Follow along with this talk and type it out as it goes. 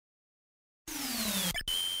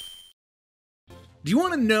Do you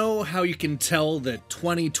want to know how you can tell that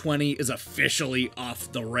 2020 is officially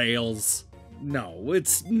off the rails? No,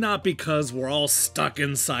 it's not because we're all stuck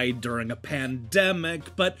inside during a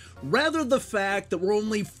pandemic, but rather the fact that we're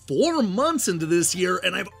only 4 months into this year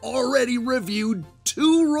and I've already reviewed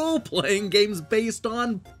 2 role-playing games based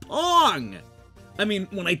on Pong! I mean,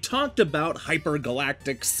 when I talked about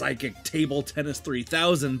Hypergalactic Psychic Table Tennis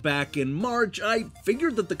 3000 back in March, I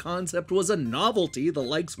figured that the concept was a novelty the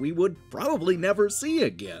likes we would probably never see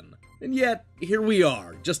again. And yet, here we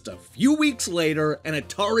are, just a few weeks later, and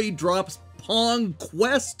Atari drops PONG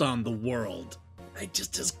Quest on the world.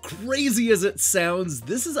 Just as crazy as it sounds,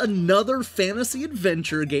 this is another fantasy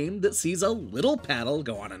adventure game that sees a little paddle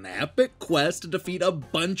go on an epic quest to defeat a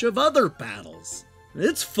bunch of other paddles.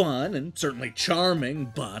 It's fun and certainly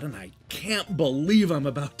charming, but, and I can't believe I'm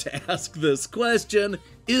about to ask this question,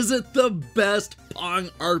 is it the best Pong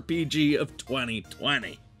RPG of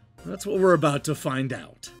 2020? That's what we're about to find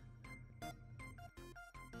out.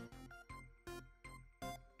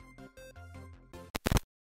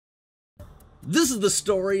 This is the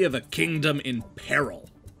story of a kingdom in peril.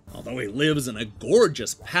 Although he lives in a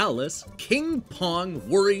gorgeous palace, King Pong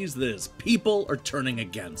worries that his people are turning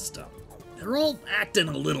against him. They're all acting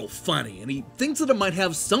a little funny, and he thinks that it might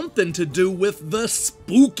have something to do with the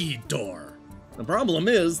spooky door. The problem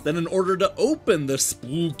is that in order to open the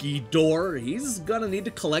spooky door, he's gonna need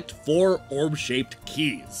to collect 4 orb-shaped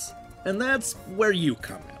keys. And that's where you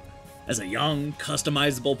come in. As a young,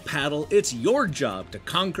 customizable paddle, it's your job to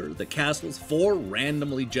conquer the castle's 4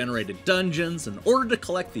 randomly generated dungeons in order to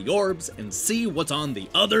collect the orbs and see what's on the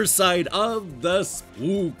other side of the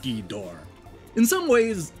spooky door. In some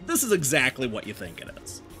ways, this is exactly what you think it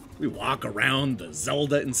is. We walk around the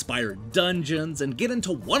Zelda-inspired dungeons and get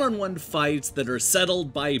into one-on-one fights that are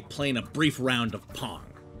settled by playing a brief round of Pong.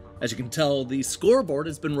 As you can tell, the scoreboard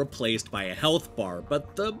has been replaced by a health bar,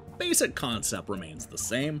 but the basic concept remains the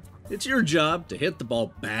same. It's your job to hit the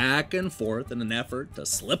ball back and forth in an effort to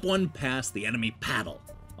slip one past the enemy paddle.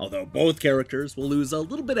 Although both characters will lose a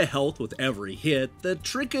little bit of health with every hit, the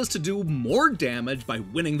trick is to do more damage by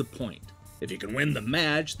winning the point. If you can win the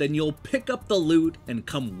match, then you'll pick up the loot and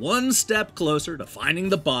come one step closer to finding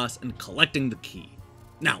the boss and collecting the key.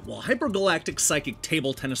 Now, while Hypergalactic Psychic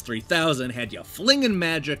Table Tennis 3000 had you flinging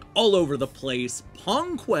magic all over the place,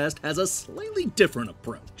 PONG Quest has a slightly different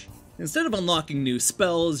approach. Instead of unlocking new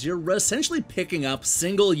spells, you're essentially picking up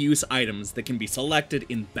single-use items that can be selected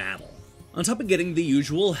in battle. On top of getting the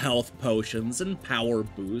usual health potions and power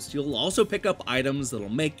boost, you'll also pick up items that'll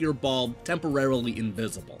make your ball temporarily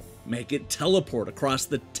invisible. Make it teleport across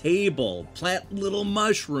the table, plant little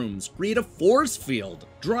mushrooms, create a force field,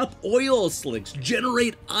 drop oil slicks,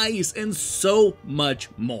 generate ice, and so much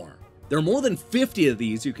more. There are more than 50 of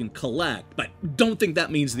these you can collect, but don't think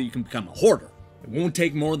that means that you can become a hoarder. It won't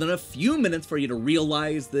take more than a few minutes for you to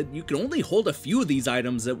realize that you can only hold a few of these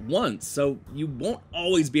items at once, so you won't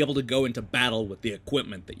always be able to go into battle with the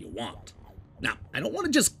equipment that you want. Now, I don't want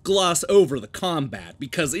to just gloss over the combat,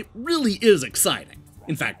 because it really is exciting.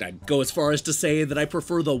 In fact, I'd go as far as to say that I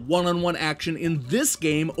prefer the one-on-one action in this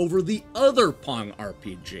game over the other Pong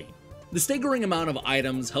RPG. The staggering amount of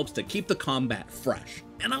items helps to keep the combat fresh,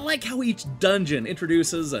 and I like how each dungeon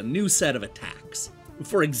introduces a new set of attacks.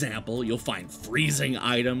 For example, you'll find freezing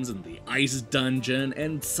items in the ice dungeon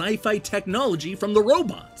and sci-fi technology from the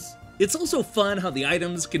robots. It's also fun how the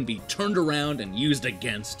items can be turned around and used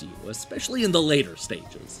against you, especially in the later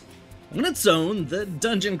stages. On its own, the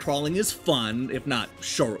dungeon crawling is fun, if not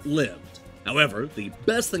short-lived. However, the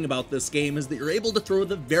best thing about this game is that you're able to throw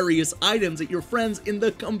the various items at your friends in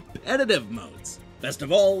the competitive modes. Best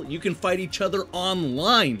of all, you can fight each other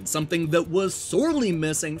online, something that was sorely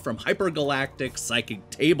missing from Hypergalactic Psychic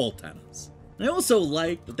Table Tennis. I also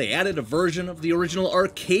like that they added a version of the original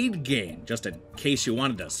arcade game, just in case you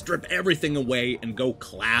wanted to strip everything away and go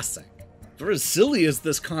classic. For as silly as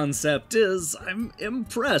this concept is, I'm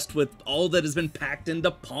impressed with all that has been packed into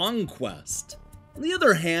PONG Quest. On the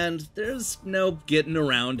other hand, there's no getting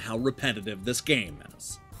around how repetitive this game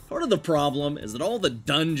is. Part of the problem is that all the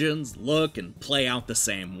dungeons look and play out the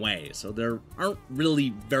same way, so there aren't really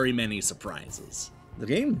very many surprises. The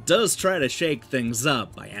game does try to shake things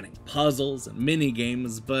up by adding puzzles and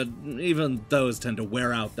mini-games, but even those tend to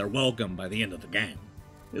wear out their welcome by the end of the game.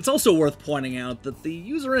 It's also worth pointing out that the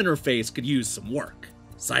user interface could use some work.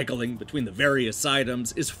 Cycling between the various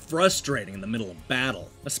items is frustrating in the middle of battle,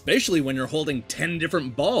 especially when you're holding 10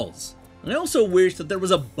 different balls. I also wish that there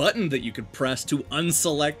was a button that you could press to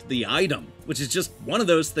unselect the item, which is just one of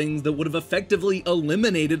those things that would have effectively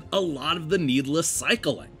eliminated a lot of the needless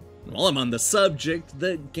cycling. While I'm on the subject,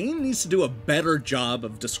 the game needs to do a better job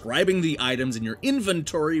of describing the items in your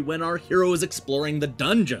inventory when our hero is exploring the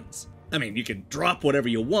dungeons. I mean, you can drop whatever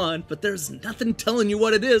you want, but there's nothing telling you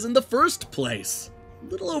what it is in the first place.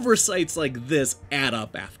 Little oversights like this add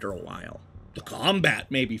up after a while. The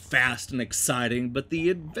combat may be fast and exciting, but the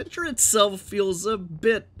adventure itself feels a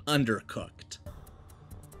bit undercooked.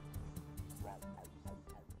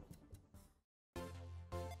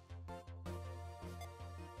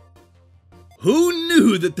 Who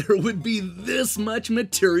knew that there would be this much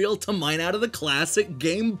material to mine out of the classic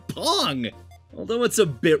game Pong? Although it's a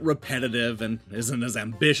bit repetitive and isn't as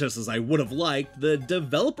ambitious as I would have liked, the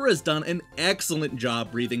developer has done an excellent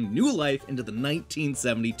job breathing new life into the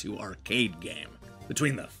 1972 arcade game.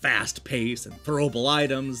 Between the fast pace and throwable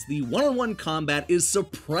items, the one-on-one combat is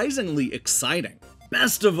surprisingly exciting.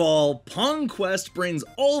 Best of all, PONG Quest brings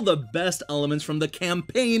all the best elements from the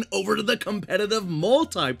campaign over to the competitive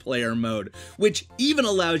multiplayer mode, which even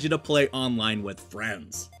allows you to play online with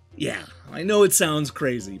friends. Yeah, I know it sounds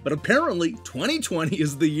crazy, but apparently 2020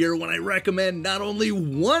 is the year when I recommend not only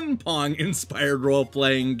one Pong-inspired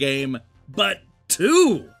role-playing game, but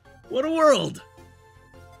two! What a world!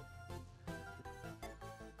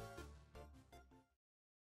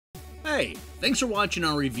 Hey, thanks for watching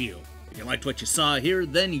our review. If you liked what you saw here,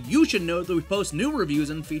 then you should know that we post new reviews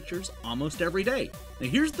and features almost every day. Now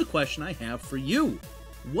here's the question I have for you.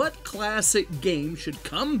 What classic game should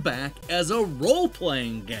come back as a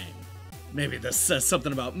role-playing game? Maybe this says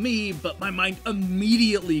something about me, but my mind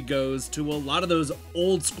immediately goes to a lot of those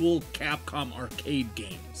old-school Capcom arcade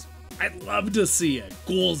games. I'd love to see a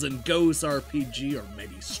Ghouls and Ghosts RPG, or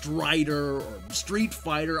maybe Strider, or Street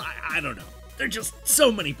Fighter, I don't know. There are just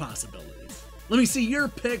so many possibilities. Let me see your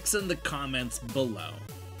picks in the comments below.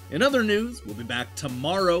 In other news, we'll be back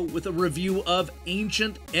tomorrow with a review of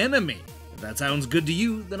Ancient Enemy. If that sounds good to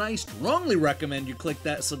you, then I strongly recommend you click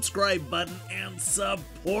that subscribe button and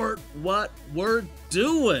support what we're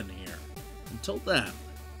doing here. Until then.